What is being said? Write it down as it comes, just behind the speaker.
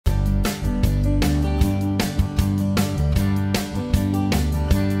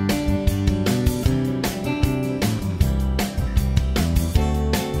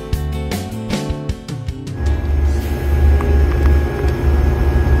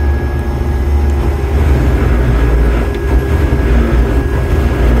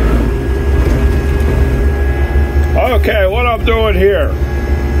I'm doing here,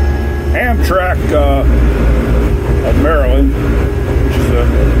 Amtrak of Maryland, which is a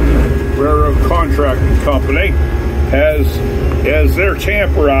railroad contracting company, has their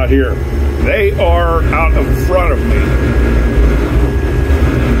tamper out here. They are out in front of me.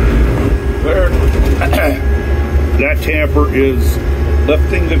 That tamper is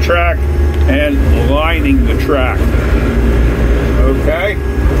lifting the track and lining the track. Okay?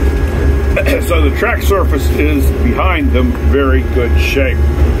 So the track surface is behind them, very good shape.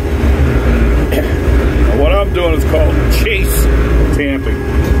 What I'm doing is called chase tamping.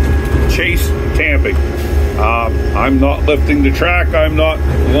 Chase tamping. I'm not lifting the track, I'm not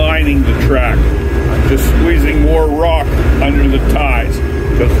lining the track. I'm just squeezing more rock under the ties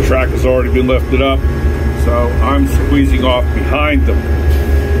because the track has already been lifted up. So I'm squeezing off behind them.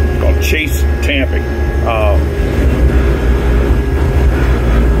 It's called chase tamping.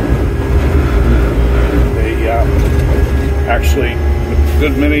 Actually, a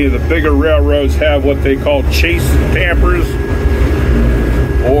good many of the bigger railroads have what they call chase tampers,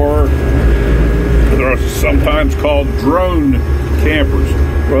 or they're sometimes called drone tampers,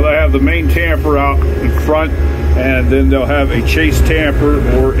 where they have the main tamper out in front, and then they'll have a chase tamper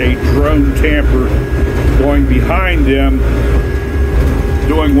or a drone tamper going behind them,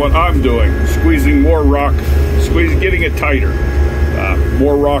 doing what I'm doing, squeezing more rock, getting it tighter.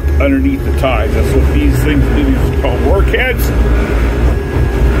 More rock underneath the ties. That's what these things do. These are called workheads.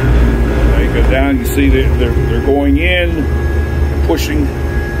 They go down. You see they're going in, pushing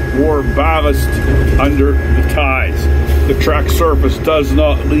more ballast under the ties. The track surface does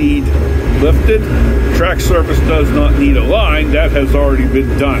not need lifted. The track surface does not need a line. That has already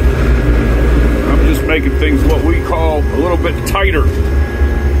been done. I'm just making things what we call a little bit tighter,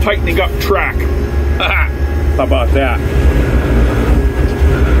 tightening up track. How about that?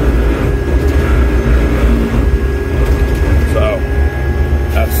 So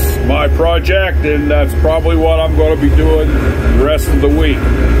that's my project, and that's probably what I'm going to be doing the rest of the week.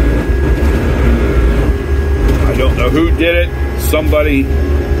 I don't know who did it. Somebody in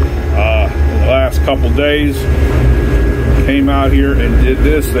the last couple days came out here and did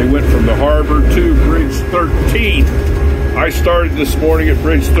this. They went from the harbor to Bridge 13. I started this morning at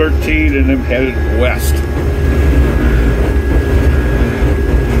Bridge 13 and I'm headed west.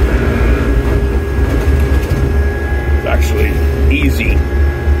 Actually easy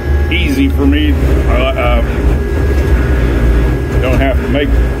for me. Don't have to make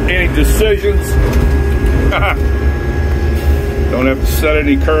any decisions. Don't have to set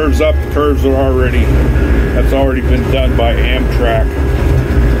any curves up. The curves are that's already been done by Amtrak.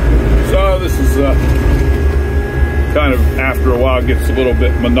 So this is kind of, after a while, gets a little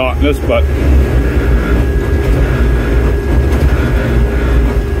bit monotonous, but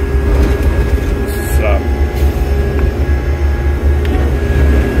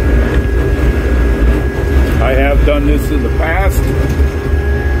I have done this in the past.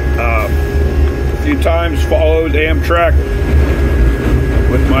 A few times followed Amtrak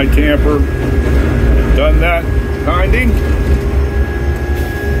with my tamper. I've done that binding.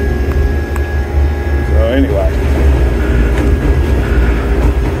 So anyway.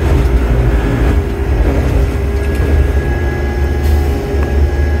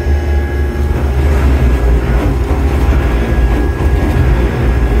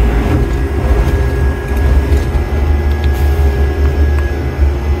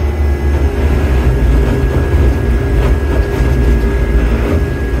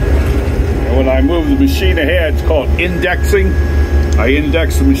 Move the machine ahead. It's called indexing. I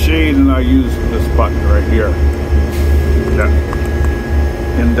index the machine and I use this button right here. That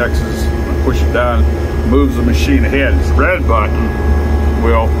indexes, I push it down, moves the machine ahead. This red button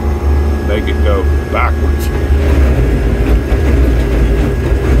will make it go backwards.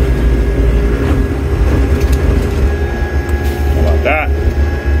 How about that?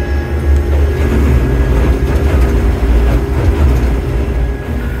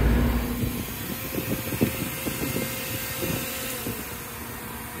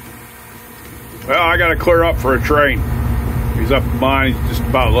 Well, I got to clear up for a train. He's up in mine. He's just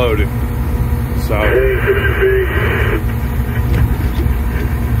about loaded. So.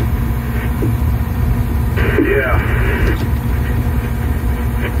 Yeah.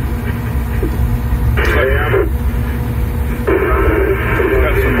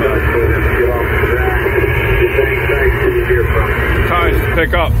 Got some ties to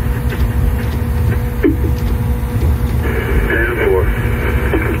pick up.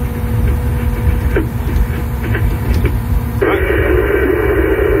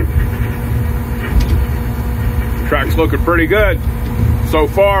 Track's looking pretty good so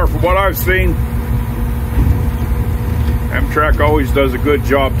far from what I've seen. Amtrak always does a good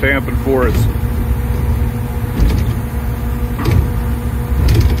job tamping for us.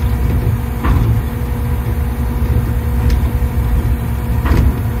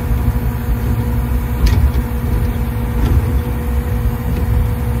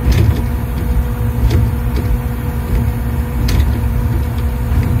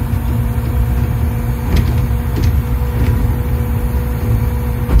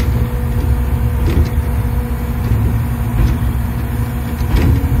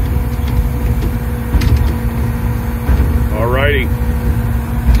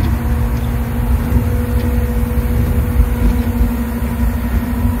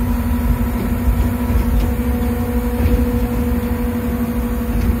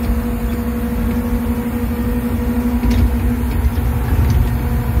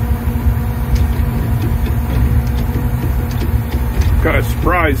 Kind of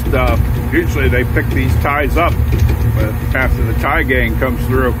surprised. Usually they pick these ties up after the tie gang comes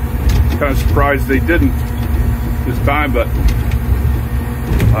through. Kind of surprised they didn't this time, but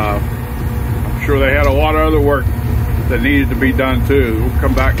I'm sure they had a lot of other work that needed to be done too. We'll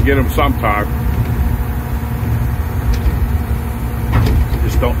come back and get them sometime.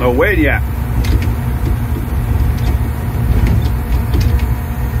 Just don't know when yet.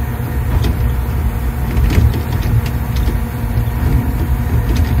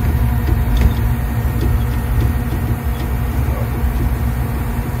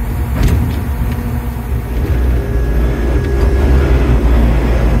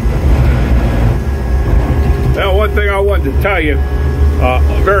 One thing I wanted to tell you,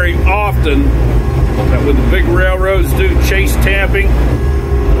 very often that when the big railroads do chase tamping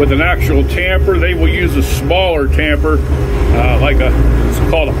with an actual tamper, they will use a smaller tamper, it's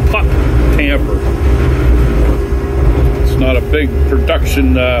called a pup tamper. It's not a big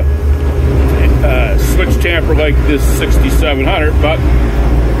production switch tamper like this 6700, but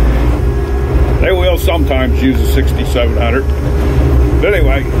they will sometimes use a 6700. But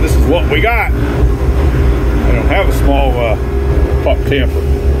anyway, this is what we got. I don't have a small pup tamper.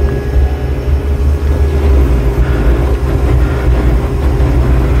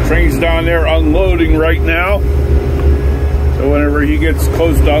 Train's down there unloading right now. So whenever he gets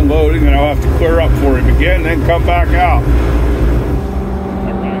close to unloading, then I'll have to clear up for him again, then come back out.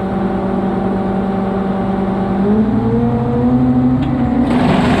 All right.